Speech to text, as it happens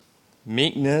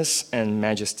meekness and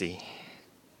majesty,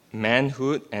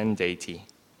 manhood and deity.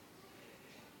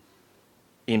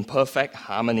 In perfect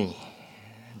harmony,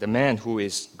 the man who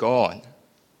is God,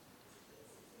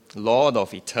 Lord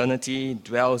of eternity,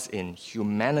 dwells in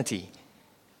humanity,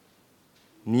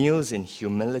 kneels in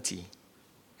humility,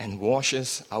 and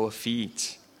washes our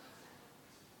feet.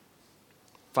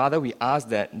 Father, we ask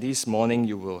that this morning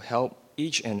you will help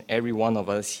each and every one of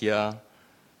us here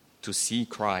to see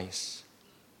Christ.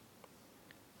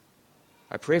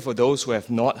 I pray for those who have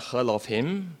not heard of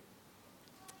him,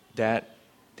 that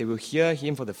they will hear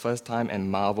him for the first time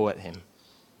and marvel at him.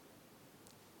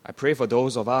 I pray for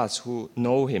those of us who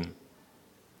know him,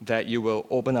 that you will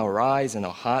open our eyes and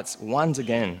our hearts once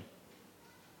again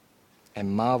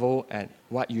and marvel at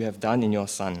what you have done in your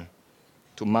Son,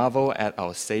 to marvel at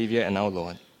our Savior and our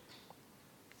Lord.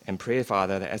 And pray,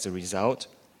 Father, that as a result,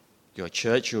 your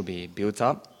church will be built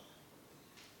up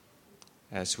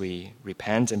as we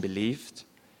repent and believe,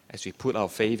 as we put our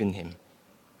faith in him,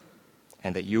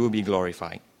 and that you will be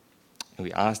glorified. And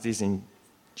we ask this in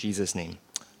Jesus' name.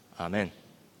 Amen.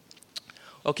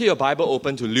 Okay, your Bible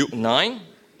open to Luke 9.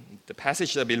 The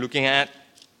passage that we'll be looking at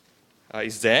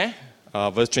is there,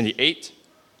 verse 28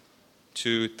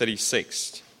 to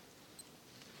 36.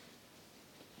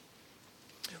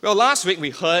 Well, last week we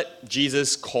heard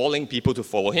Jesus calling people to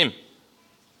follow him.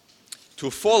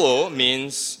 To follow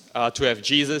means to have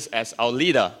Jesus as our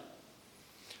leader.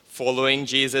 Following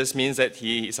Jesus means that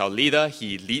he is our leader,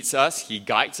 he leads us, he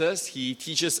guides us, he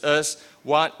teaches us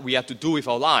what we have to do with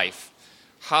our life,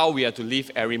 how we are to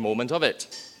live every moment of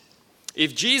it.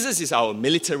 If Jesus is our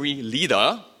military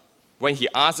leader, when he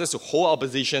asks us to hold our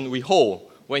position, we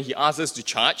hold. When he asks us to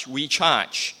charge, we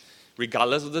charge,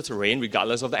 regardless of the terrain,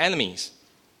 regardless of the enemies.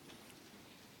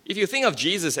 If you think of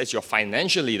Jesus as your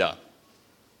financial leader,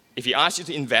 if he asks you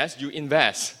to invest, you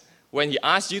invest. When he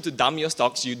asks you to dump your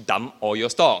stocks, you dump all your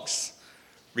stocks,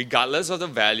 regardless of the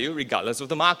value, regardless of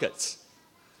the markets.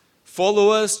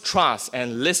 Followers trust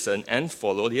and listen and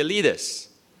follow their leaders.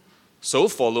 So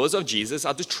followers of Jesus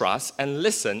are to trust and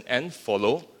listen and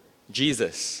follow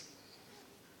Jesus.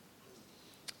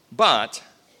 But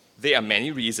there are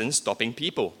many reasons stopping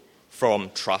people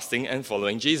from trusting and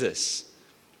following Jesus.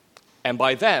 And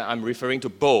by that, I'm referring to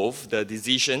both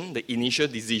the initial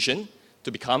decision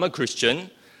to become a Christian,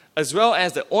 as well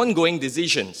as the ongoing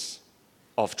decisions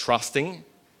of trusting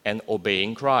and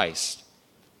obeying Christ.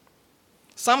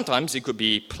 Sometimes it could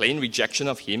be plain rejection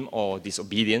of him or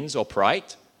disobedience or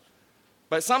pride,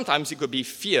 but sometimes it could be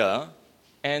fear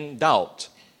and doubt.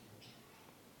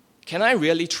 Can I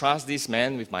really trust this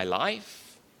man with my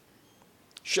life?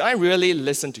 Should I really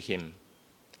listen to him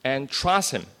and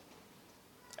trust him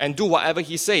and do whatever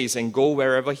he says and go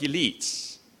wherever he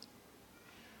leads?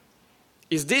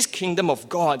 Is this kingdom of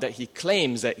God that he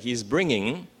claims that he is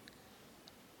bringing,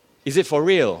 is it for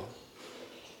real?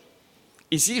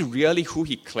 Is he really who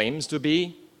he claims to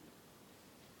be?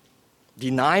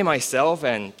 Deny myself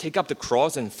and take up the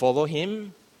cross and follow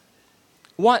him?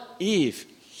 What if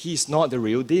he's not the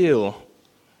real deal?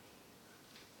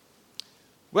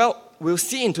 Well, we'll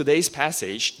see in today's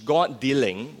passage God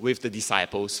dealing with the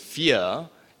disciples' fear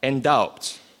and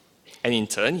doubt. And in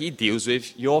turn, he deals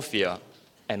with your fear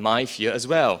and my fear as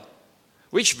well,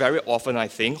 which very often, I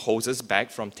think, holds us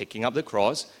back from taking up the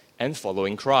cross and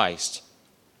following Christ.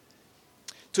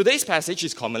 Today's passage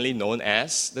is commonly known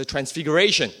as the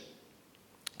Transfiguration.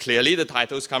 Clearly, the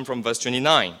titles come from verse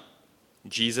 29.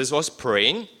 Jesus was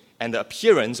praying, and the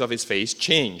appearance of his face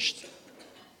changed.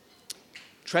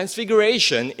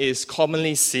 Transfiguration is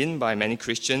commonly seen by many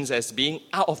Christians as being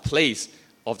out of place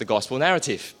of the gospel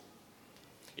narrative.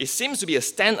 It seems to be a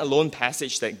standalone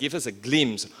passage that gives us a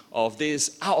glimpse of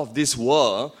this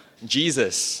out-of-this-world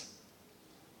Jesus,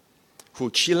 who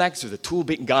chillax with the two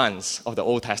big guns of the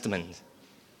Old Testament.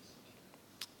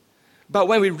 But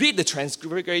when we read the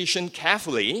Transfiguration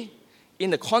carefully, in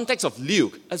the context of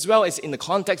Luke, as well as in the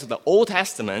context of the Old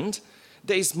Testament,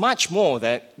 there is much more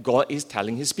that God is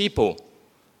telling his people,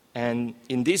 and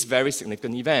in this very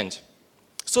significant event.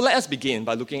 So let us begin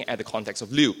by looking at the context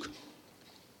of Luke.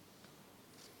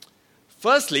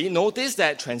 Firstly, notice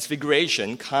that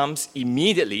Transfiguration comes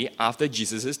immediately after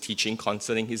Jesus' teaching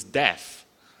concerning his death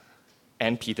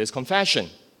and Peter's confession.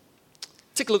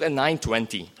 Take a look at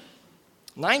 9:20.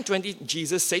 9:20,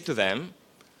 Jesus said to them,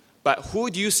 "But who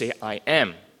do you say I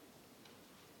am?"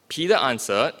 Peter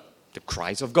answered, "The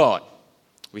Christ of God."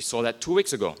 We saw that 2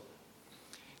 weeks ago.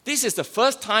 This is the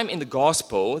first time in the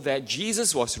gospel that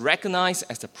Jesus was recognized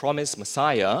as the promised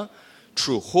Messiah,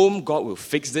 through whom God will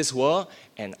fix this world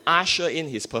and usher in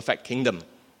his perfect kingdom.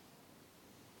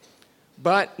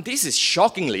 But this is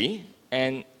shockingly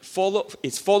and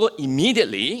it's followed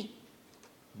immediately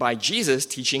by Jesus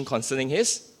teaching concerning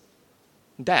his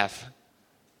death.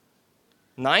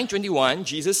 9:21,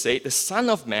 Jesus said, "The Son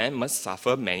of Man must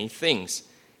suffer many things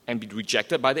and be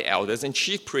rejected by the elders and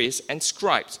chief priests and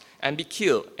scribes and be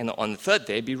killed, and on the third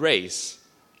day be raised."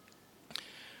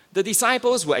 The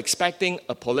disciples were expecting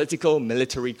a political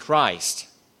military Christ,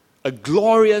 a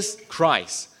glorious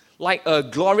Christ, like a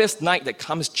glorious knight that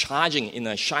comes charging in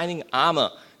a shining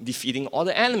armor, defeating all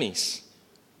the enemies.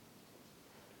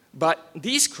 But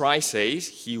this Christ says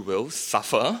he will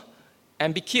suffer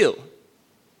and be killed.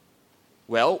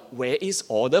 Well, where is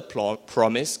all the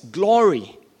promised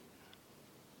glory?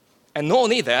 And not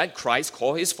only that, Christ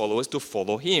called his followers to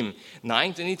follow him.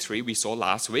 9:23, we saw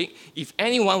last week, "If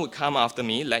anyone would come after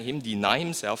me, let him deny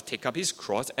himself, take up his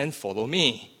cross, and follow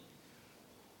me."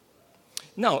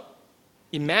 Now,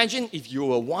 imagine if you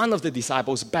were one of the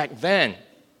disciples back then.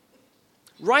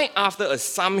 Right after a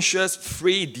sumptuous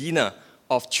free dinner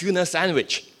of tuna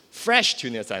sandwich, fresh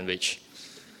tuna sandwich,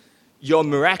 your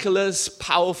miraculous,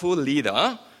 powerful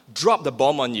leader dropped the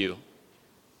bomb on you.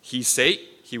 He said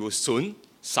he will soon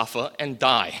suffer and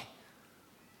die.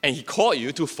 And he called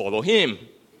you to follow him.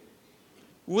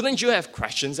 Wouldn't you have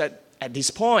questions at this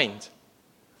point?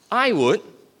 I would.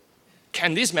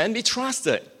 Can this man be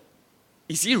trusted?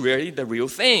 Is he really the real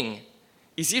thing?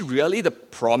 Is he really the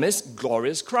promised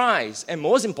glorious Christ? And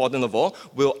most important of all,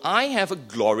 will I have a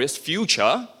glorious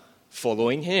future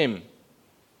following him?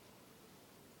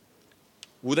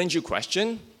 Wouldn't you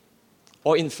question?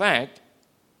 Or in fact,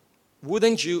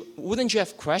 wouldn't you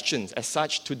have questions as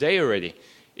such today already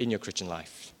in your Christian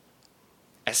life?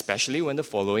 Especially when the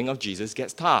following of Jesus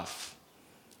gets tough.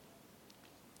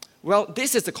 Well,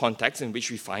 this is the context in which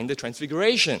we find the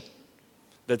transfiguration.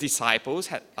 The disciples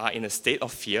are in a state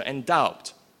of fear and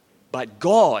doubt, but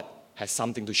God has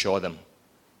something to show them.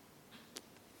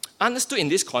 Understood in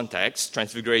this context,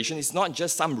 transfiguration is not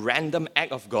just some random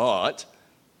act of God,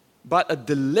 but a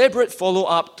deliberate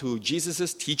follow-up to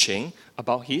Jesus' teaching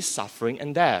about his suffering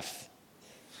and death.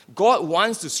 God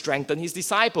wants to strengthen his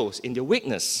disciples in their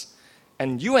weakness,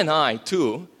 and you and I,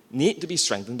 too, need to be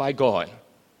strengthened by God.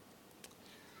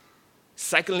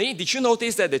 Secondly, did you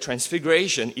notice that the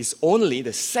transfiguration is only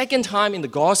the second time in the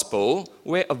gospel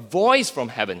where a voice from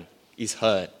heaven is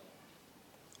heard?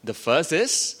 The first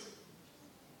is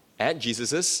at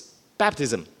Jesus'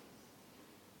 baptism.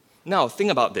 Now, think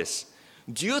about this.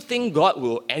 Do you think God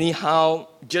will anyhow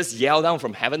just yell down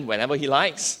from heaven whenever he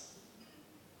likes?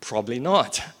 Probably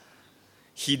not.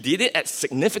 He did it at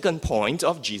significant points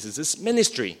of Jesus'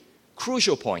 ministry,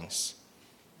 crucial points.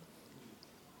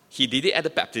 He did it at the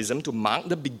baptism to mark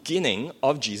the beginning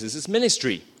of Jesus'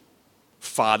 ministry.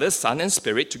 Father, Son, and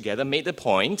Spirit together made the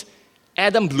point.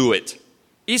 Adam blew it.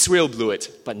 Israel blew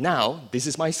it. But now, this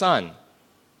is my son.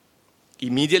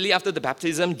 Immediately after the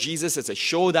baptism, Jesus has a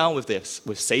showdown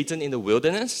with Satan in the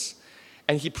wilderness,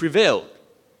 and he prevailed.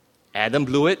 Adam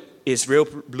blew it, Israel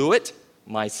blew it,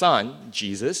 my son,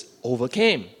 Jesus,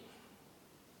 overcame.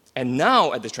 And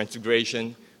now at the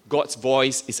transfiguration, God's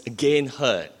voice is again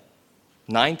heard.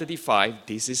 9:35,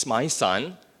 "This is my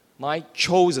son, my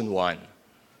chosen one."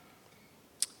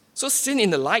 So seen in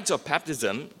the light of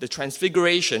baptism, the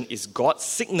transfiguration is God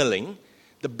signaling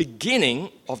the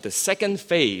beginning of the second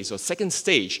phase or second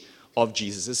stage of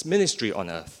Jesus' ministry on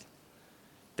earth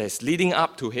that's leading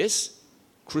up to his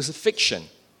crucifixion.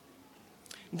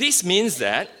 This means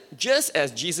that just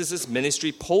as Jesus'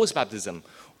 ministry post-baptism,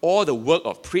 all the work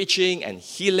of preaching and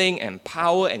healing and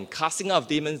power and casting out of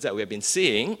demons that we have been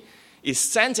seeing is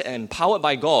sent and empowered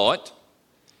by God,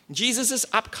 Jesus'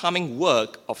 upcoming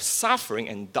work of suffering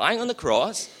and dying on the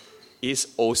cross is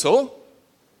also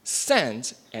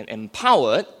sent and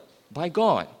empowered by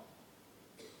God.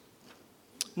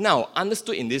 Now,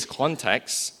 understood in this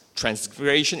context,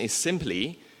 transfiguration is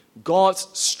simply God's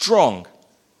strong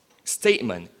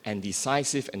statement and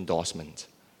decisive endorsement.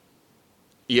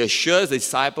 He assures the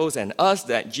disciples and us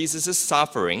that Jesus'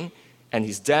 suffering and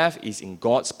his death is in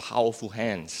God's powerful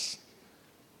hands,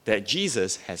 that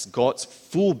Jesus has God's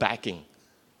full backing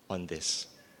on this.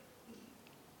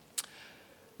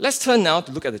 Let's turn now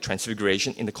to look at the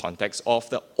transfiguration in the context of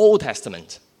the Old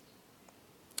Testament.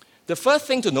 The first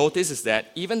thing to notice is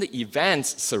that even the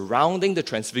events surrounding the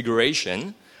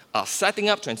transfiguration are setting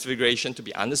up transfiguration to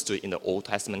be understood in the Old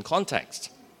Testament context.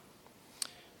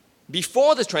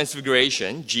 Before the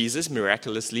transfiguration, Jesus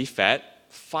miraculously fed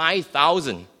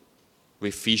 5,000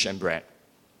 with fish and bread.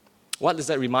 What does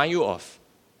that remind you of?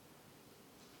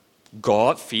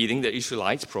 God feeding the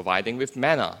Israelites, providing with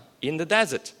manna in the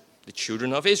desert, the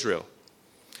children of Israel.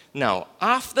 Now,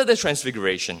 after the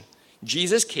transfiguration,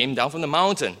 Jesus came down from the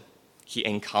mountain. he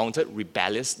encountered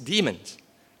rebellious demons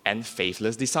and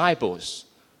faithless disciples.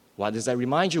 What does that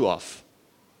remind you of?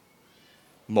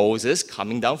 Moses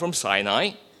coming down from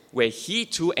Sinai, where he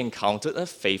too encountered a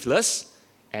faithless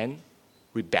and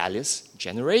rebellious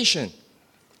generation.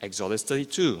 Exodus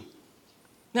 32.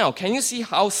 Now, can you see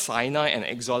how Sinai and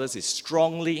Exodus is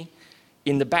strongly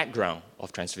in the background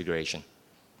of Transfiguration?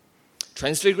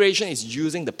 Transfiguration is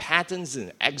using the patterns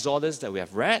in Exodus that we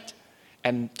have read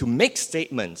and to make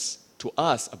statements to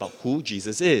us about who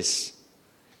Jesus is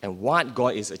and what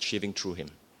God is achieving through him.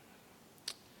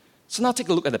 So now take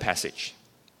a look at the passage.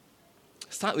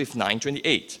 Start with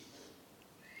 9:28.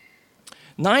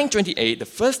 9:28, the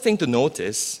first thing to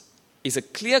notice is a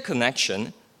clear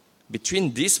connection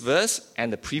between this verse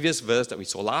and the previous verse that we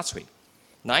saw last week.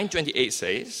 9:28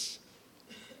 says,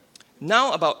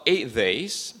 Now about 8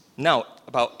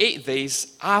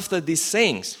 days after these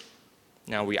sayings.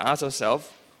 Now we ask ourselves,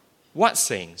 what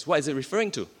sayings? What is it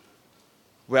referring to?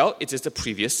 Well, it is the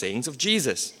previous sayings of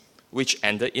Jesus, which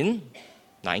ended in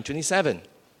 9:27.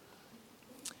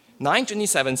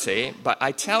 9:27 say, But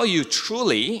I tell you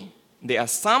truly, there are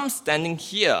some standing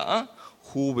here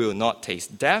who will not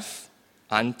taste death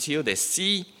until they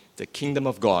see the kingdom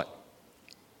of God.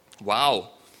 Wow.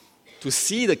 To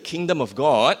see the kingdom of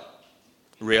God,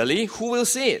 really? Who will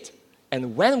see it?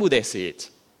 And when will they see it?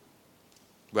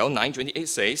 Well, 9:28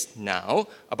 says, Now,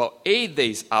 about 8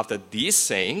 days after these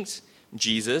sayings,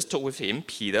 Jesus took with him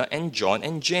Peter and John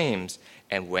and James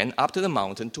and went up to the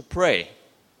mountain to pray.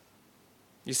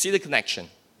 You see the connection?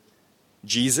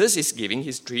 Jesus is giving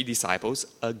his 3 disciples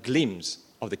a glimpse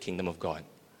of the kingdom of God.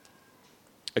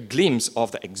 A glimpse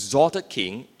of the exalted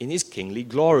king in his kingly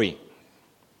glory.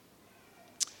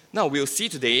 Now, we'll see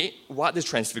today what the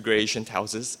Transfiguration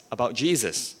tells us about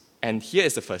Jesus. And here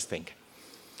is the first thing.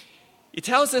 It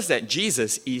tells us that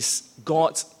Jesus is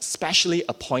God's specially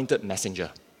appointed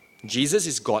messenger. Jesus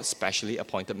is God's specially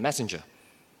appointed messenger.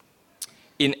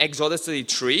 In Exodus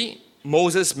 33,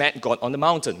 Moses met God on the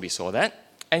mountain. We saw that.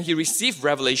 And he received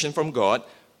revelation from God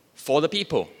for the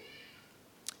people.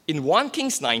 In 1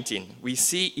 Kings 19, we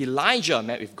see Elijah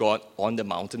met with God on the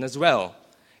mountain as well.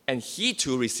 And he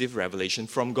too received revelation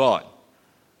from God.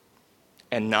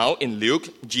 And now in Luke,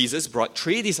 Jesus brought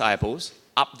 3 disciples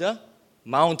up the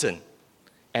mountain.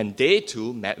 And they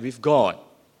too met with God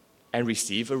and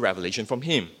received a revelation from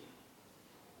him.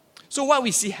 So what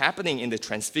we see happening in the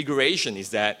Transfiguration is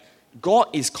that God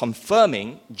is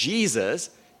confirming Jesus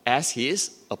as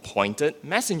his appointed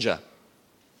messenger,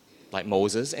 like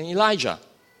Moses and Elijah.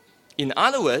 In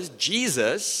other words,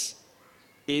 Jesus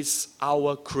is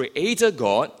our Creator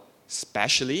God,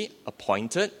 specially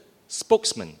appointed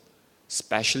spokesman,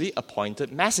 specially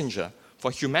appointed messenger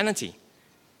for humanity.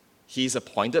 He is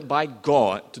appointed by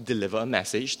God to deliver a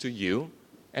message to you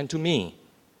and to me.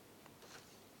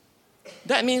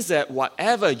 That means that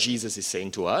whatever Jesus is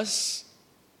saying to us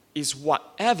is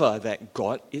whatever that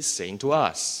God is saying to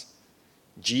us.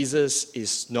 Jesus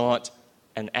is not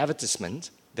an advertisement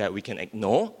that we can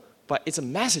ignore, but it's a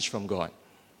message from God.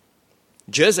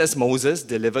 Just as Moses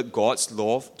delivered God's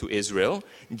law to Israel,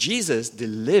 Jesus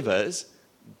delivers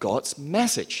God's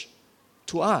message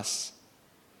to us.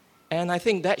 And I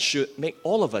think that should make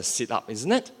all of us sit up,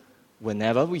 isn't it?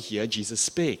 Whenever we hear Jesus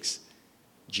speaks.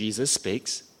 Jesus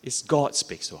speaks is God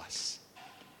speaks to us.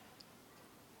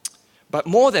 But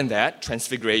more than that,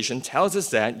 Transfiguration tells us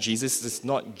that Jesus is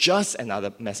not just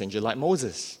another messenger like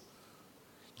Moses.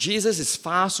 Jesus is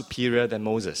far superior than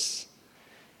Moses.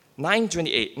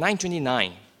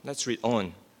 9:29, let's read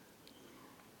on.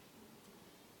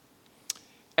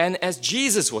 And as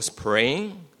Jesus was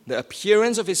praying, the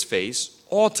appearance of his face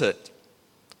altered,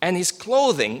 and his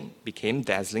clothing became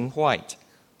dazzling white.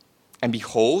 And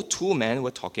behold, 2 men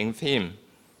were talking with him,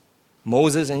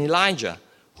 Moses and Elijah,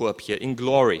 who appeared in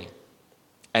glory,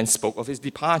 and spoke of his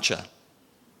departure,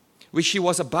 which he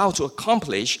was about to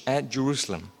accomplish at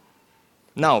Jerusalem.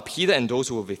 Now Peter and those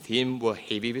who were with him were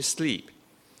heavy with sleep.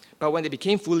 But when they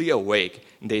became fully awake,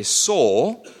 they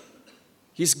saw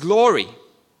his glory,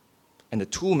 and the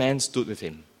 2 men stood with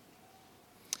him.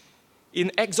 In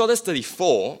Exodus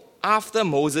 34, after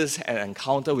Moses had an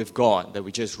encounter with God that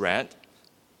we just read,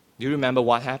 do you remember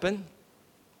what happened?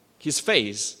 His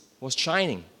face was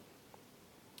shining.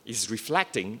 Is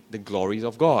reflecting the glories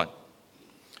of God.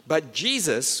 But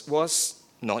Jesus was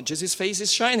not just his face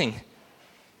is shining.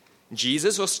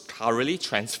 Jesus was thoroughly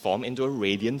transformed into a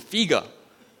radiant figure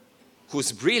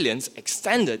whose brilliance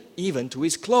extended even to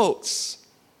his clothes.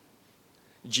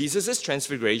 Jesus'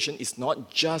 transfiguration is not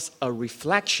just a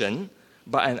reflection,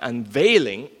 but an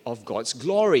unveiling of God's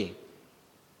glory.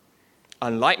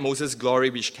 Unlike Moses'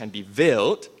 glory, which can be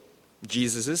veiled,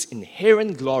 Jesus'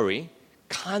 inherent glory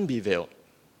can't be veiled.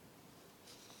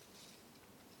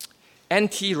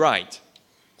 N.T. Wright,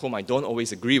 whom I don't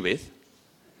always agree with,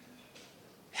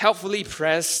 helpfully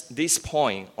pressed this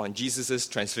point on Jesus'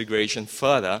 transfiguration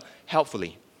further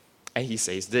helpfully. And he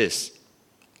says this: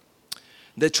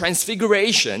 the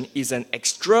transfiguration is an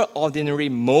extraordinary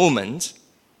moment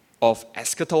of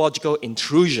eschatological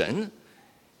intrusion.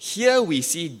 Here we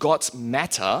see God's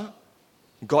matter,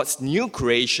 God's new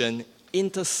creation,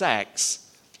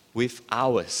 intersects with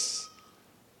ours.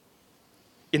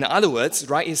 In other words,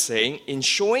 Wright is saying, in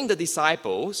showing the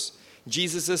disciples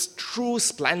Jesus' true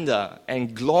splendor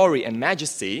and glory and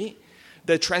majesty,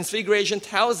 the transfiguration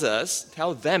tells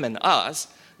them and us,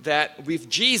 that with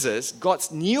Jesus,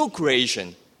 God's new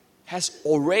creation has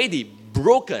already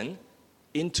broken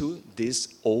into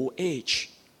this old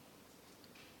age.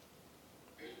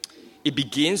 It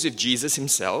begins with Jesus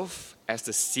himself as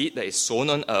the seed that is sown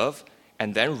on earth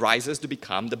and then rises to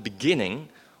become the beginning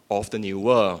of the new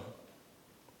world.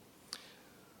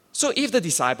 So if the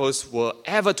disciples were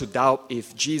ever to doubt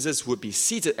if Jesus would be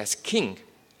seated as king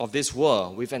of this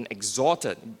world with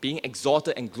being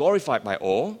exalted and glorified by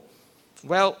all,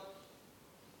 well,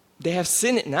 they have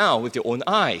seen it now with their own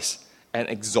eyes and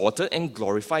exalted and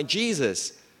glorified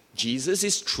Jesus. Jesus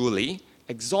is truly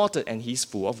exalted and he's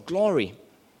full of glory.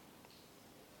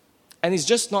 And it's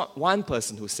just not one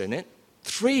person who's seen it,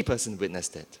 3 persons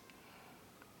witnessed it.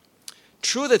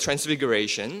 Through the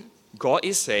transfiguration, God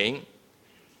is saying,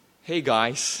 hey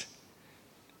guys,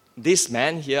 this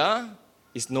man here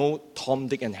is no Tom,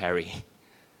 Dick, and Harry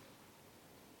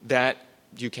that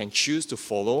you can choose to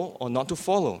follow or not to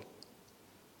follow.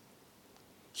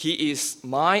 He is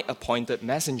my appointed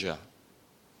messenger.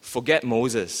 Forget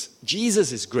Moses.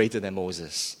 Jesus is greater than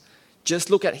Moses. Just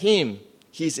look at him.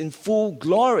 He's in full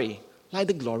glory, like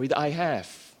the glory that I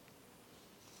have.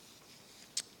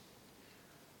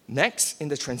 Next, in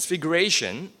the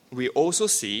transfiguration, we also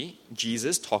see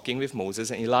Jesus talking with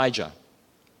Moses and Elijah.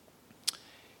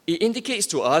 It indicates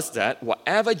to us that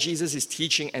whatever Jesus is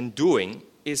teaching and doing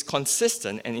is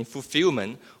consistent and in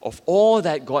fulfillment of all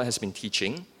that God has been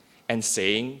teaching and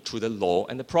saying through the law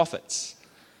and the prophets.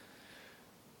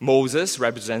 Moses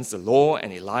represents the law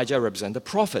and Elijah represents the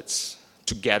prophets.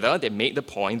 Together, they make the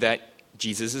point that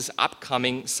Jesus'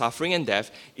 upcoming suffering and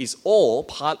death is all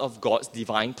part of God's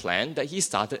divine plan that he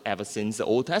started ever since the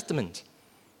Old Testament.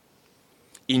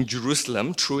 In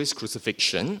Jerusalem, through his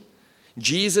crucifixion,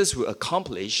 Jesus will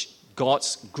accomplish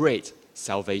God's great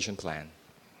salvation plan.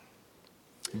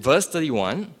 Verse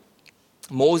 31,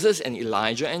 Moses and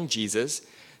Elijah and Jesus,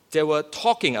 they were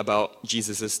talking about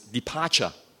Jesus'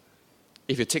 departure.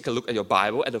 If you take a look at your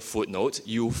Bible, at the footnote,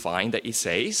 you'll find that it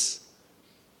says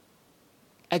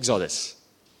Exodus.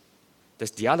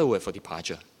 That's the other word for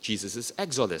departure, Jesus'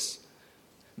 Exodus.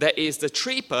 That is, the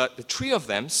three of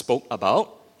them spoke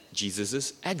about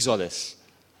Jesus' Exodus.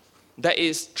 That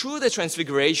is, through the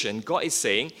transfiguration, God is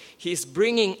saying he's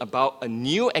bringing about a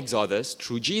new Exodus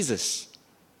through Jesus.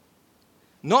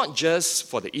 Not just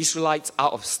for the Israelites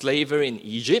out of slavery in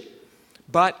Egypt,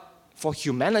 but for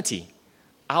humanity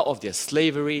out of their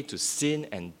slavery to sin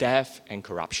and death and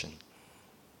corruption.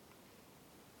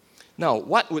 Now,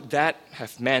 what would that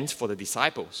have meant for the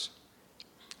disciples?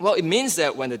 Well, it means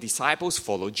that when the disciples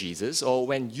follow Jesus, or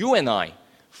when you and I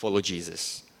follow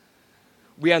Jesus,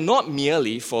 we are not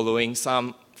merely following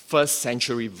some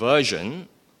first-century version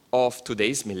of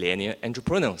today's millennial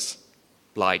entrepreneurs,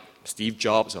 like Steve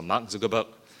Jobs or Mark Zuckerberg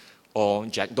or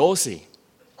Jack Dorsey,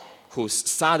 whose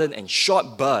sudden and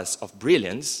short burst of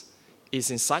brilliance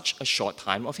is in such a short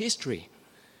time of history.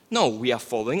 No, we are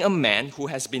following a man who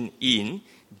has been in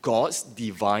God's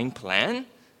divine plan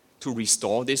to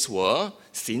restore this world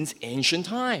since ancient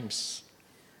times.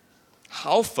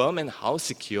 How firm and how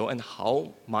secure and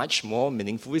how much more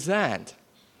meaningful is that?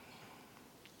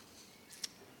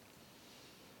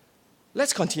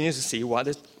 Let's continue to see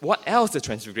what else the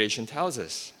Transfiguration tells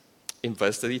us in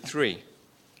verse 33.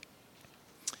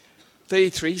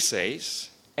 33 says,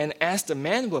 "And as the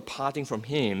men were parting from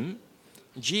him,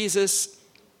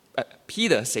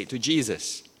 Peter said to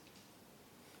Jesus,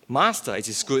 'Master, it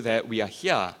is good that we are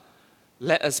here.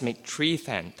 Let us make 3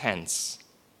 tents,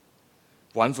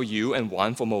 one for you and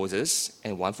one for Moses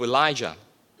and one for Elijah,'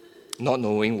 not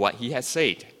knowing what he had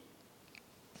said."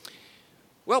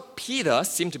 Well, Peter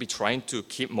seemed to be trying to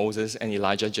keep Moses and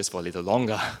Elijah just for a little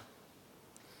longer.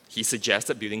 He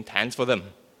suggested building tents for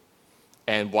them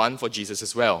and one for Jesus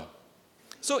as well.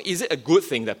 So is it a good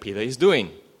thing that Peter is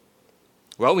doing?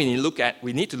 Well, we need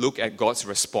to look at God's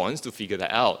response to figure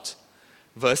that out.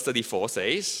 Verse 34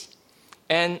 says,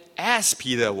 "And as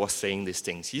Peter was saying these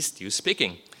things," he's still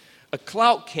speaking, a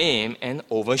cloud came and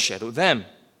overshadowed them,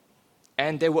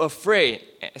 and they were afraid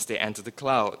as they entered the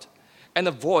cloud. And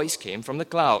a voice came from the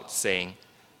cloud saying,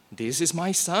 "This is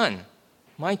my son,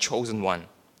 my chosen one.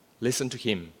 Listen to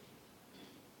him."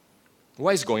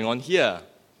 What is going on here?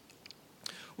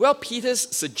 Well,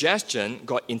 Peter's suggestion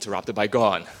got interrupted by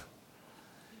God.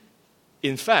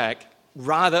 In fact,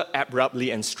 rather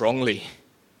abruptly and strongly.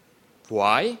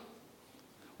 Why?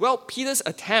 Well, Peter's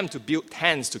attempt to build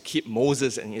tents to keep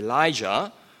Moses and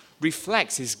Elijah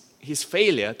reflects his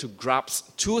failure to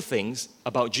grasp two things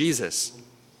about Jesus.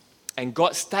 And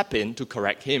God stepped in to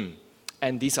correct him.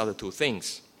 And these are the two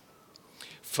things.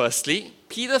 Firstly,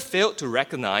 Peter failed to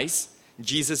recognize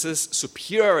Jesus'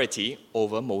 superiority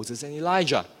over Moses and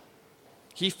Elijah.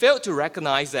 He failed to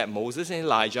recognize that Moses and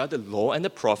Elijah, the law and the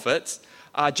prophets,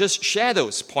 are just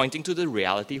shadows pointing to the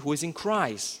reality who is in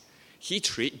Christ. He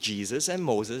treated Jesus and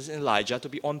Moses and Elijah to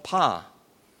be on par.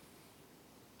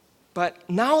 But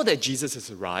now that Jesus has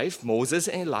arrived, Moses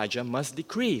and Elijah must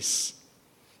decrease.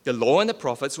 The law and the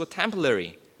prophets were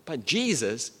temporary, but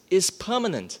Jesus is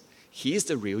permanent. He is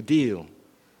the real deal.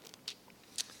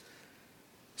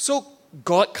 So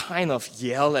God kind of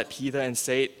yelled at Peter and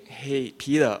said, "Hey,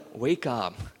 Peter, wake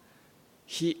up.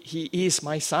 He is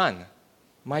my son,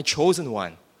 my chosen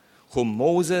one, whom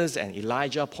Moses and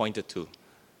Elijah pointed to.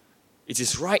 It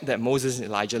is right that Moses and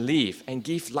Elijah leave and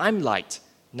give limelight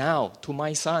now to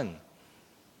my son.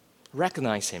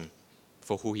 Recognize him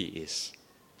for who he is."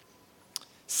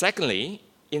 Secondly,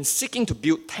 in seeking to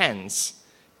build tents,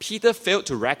 Peter failed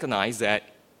to recognize that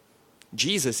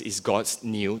Jesus is God's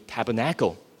new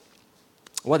tabernacle.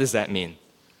 What does that mean?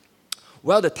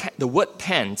 Well, the word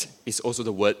tent is also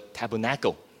the word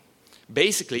tabernacle.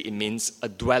 Basically, it means a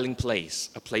dwelling place,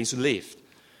 a place to live.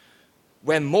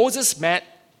 When Moses met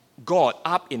God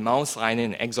up in Mount Sinai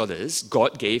in Exodus,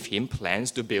 God gave him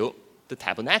plans to build the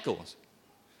tabernacles.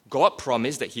 God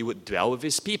promised that he would dwell with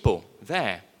his people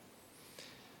there.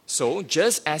 So,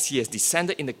 just as he has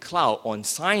descended in the cloud on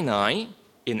Sinai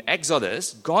in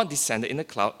Exodus, God descended in the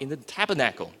cloud in the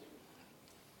tabernacle.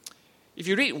 If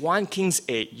you read 1 Kings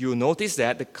 8, you'll notice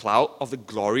that the cloud of the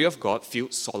glory of God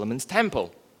filled Solomon's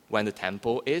temple when the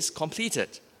temple is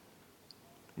completed.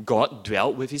 God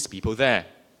dwelt with his people there.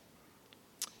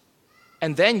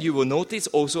 And then you will notice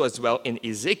also as well in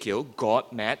Ezekiel,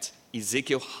 God met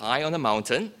Ezekiel high on a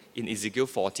mountain in Ezekiel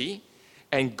 40,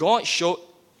 and God showed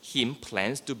him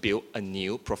plans to build a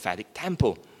new prophetic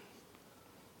temple.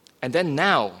 And then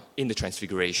now, in the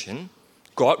Transfiguration,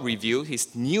 God revealed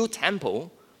his new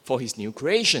temple for his new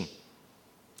creation,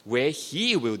 where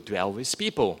he will dwell with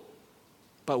people.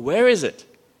 But where is it?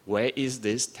 Where is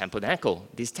this tabernacle,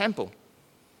 this temple?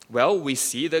 Well, we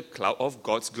see the cloud of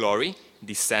God's glory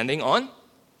descending on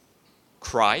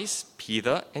Christ,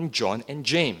 Peter, and John, and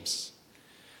James.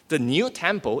 The new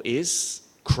temple is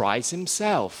Christ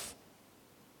himself,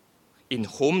 in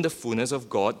whom the fullness of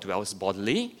God dwells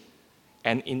bodily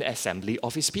and in the assembly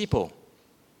of his people.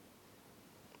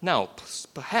 Now,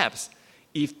 perhaps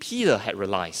if Peter had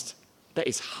realized that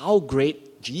is how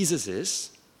great Jesus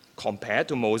is compared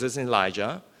to Moses and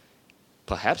Elijah,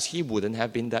 perhaps he wouldn't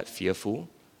have been that fearful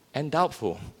and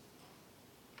doubtful.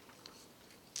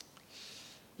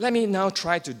 Let me now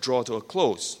try to draw to a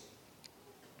close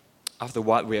after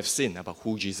what we have seen about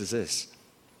who Jesus is.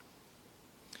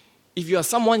 If you are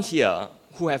someone here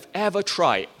who have ever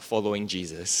tried following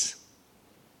Jesus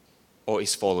or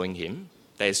is following him,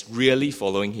 that is really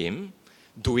following him,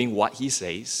 doing what he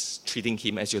says, treating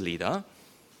him as your leader,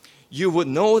 you would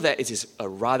know that it is a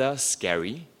rather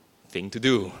scary thing to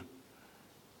do.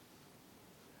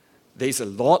 There is a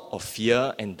lot of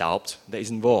fear and doubt that is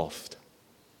involved.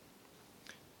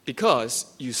 Because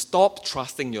you stop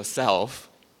trusting yourself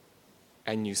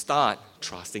and you start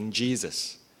trusting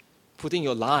Jesus, putting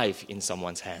your life in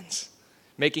someone's hands,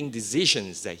 making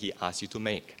decisions that he asks you to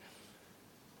make.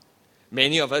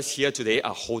 Many of us here today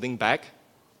are holding back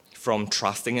from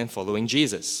trusting and following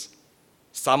Jesus.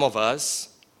 Some of us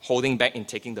holding back in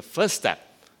taking the first step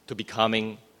to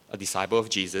becoming a disciple of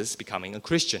Jesus, becoming a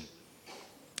Christian.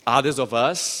 Others of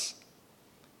us,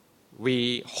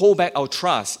 we hold back our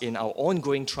trust in our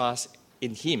ongoing trust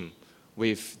in him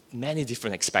with many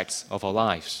different aspects of our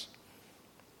lives.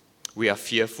 We are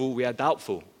fearful, we are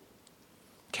doubtful.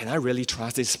 Can I really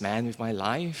trust this man with my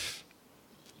life?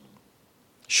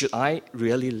 Should I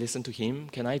really listen to him?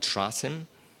 Can I trust him?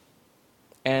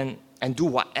 And do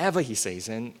whatever he says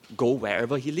and go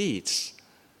wherever he leads?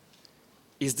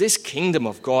 Is this kingdom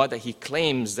of God that he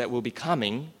claims that will be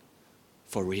coming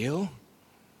for real?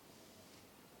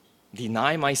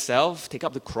 Deny myself, take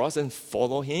up the cross and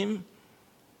follow him?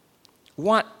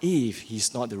 What if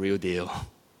he's not the real deal?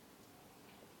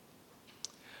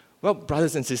 Well,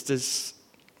 brothers and sisters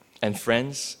and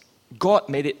friends, God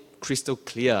made it crystal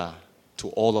clear to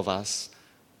all of us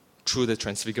through the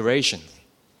Transfiguration.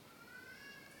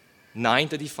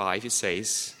 9:35 it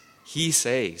says, He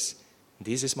says,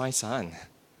 "This is my Son,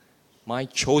 my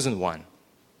chosen one.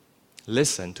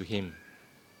 Listen to him."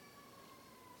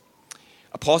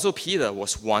 Apostle Peter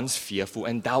was once fearful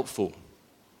and doubtful,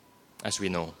 as we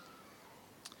know.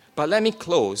 But let me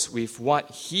close with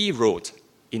what he wrote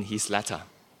in his letter.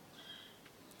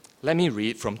 Let me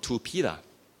read from 2 Peter.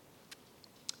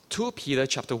 2 Peter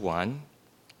chapter 1,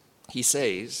 he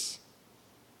says,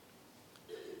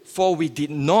 "For we did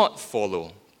not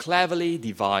follow cleverly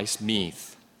devised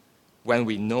myth when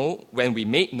we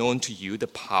made known to you the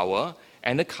power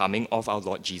and the coming of our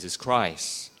Lord Jesus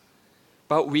Christ.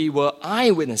 But we were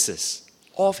eyewitnesses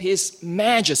of his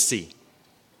majesty.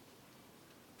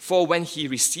 For when he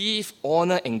received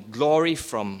honor and glory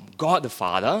from God the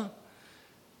Father,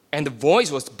 and the voice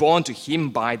was borne to him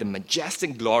by the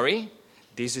majestic glory,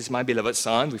 'This is my beloved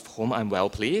Son, with whom I'm well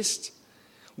pleased,'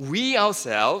 we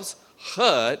ourselves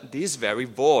heard this very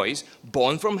voice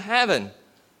borne from heaven,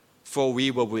 for we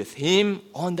were with him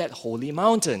on that holy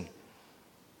mountain."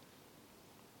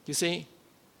 You see,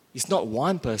 it's not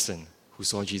one person who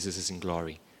saw Jesus in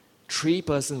glory.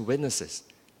 3-person witnesses.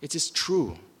 It is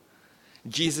true.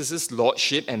 Jesus'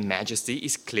 lordship and majesty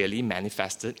is clearly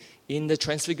manifested in the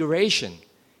Transfiguration.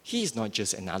 He is not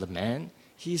just another man,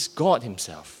 he is God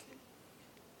himself.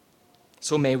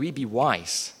 So may we be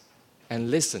wise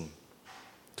and listen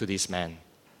to this man,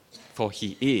 for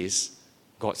he is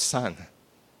God's Son.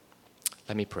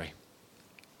 Let me pray.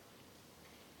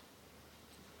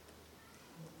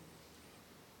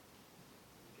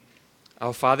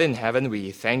 Our Father in heaven,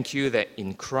 we thank you that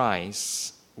in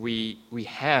Christ we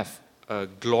have a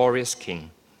glorious King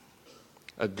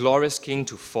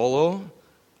to follow,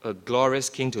 a glorious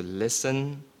King to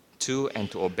listen to and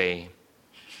to obey.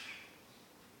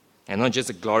 And not just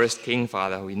a glorious King,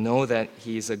 Father, we know that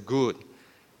he is a good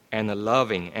and a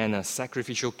loving and a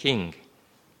sacrificial King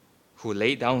who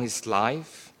laid down his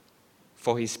life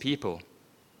for his people.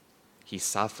 He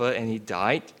suffered and he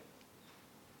died.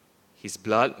 His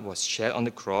blood was shed on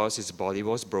the cross, his body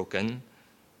was broken,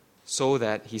 so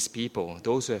that his people,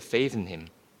 those who have faith in him,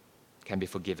 can be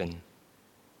forgiven.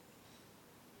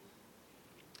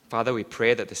 Father, we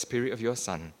pray that the Spirit of your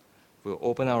Son will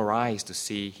open our eyes to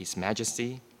see his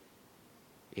majesty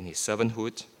in his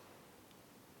servanthood,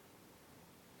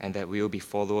 and that we will be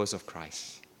followers of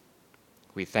Christ.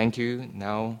 We thank you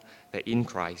now that in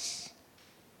Christ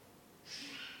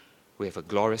we have a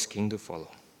glorious King to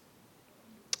follow.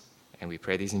 And we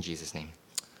pray this in Jesus' name.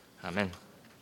 Amen.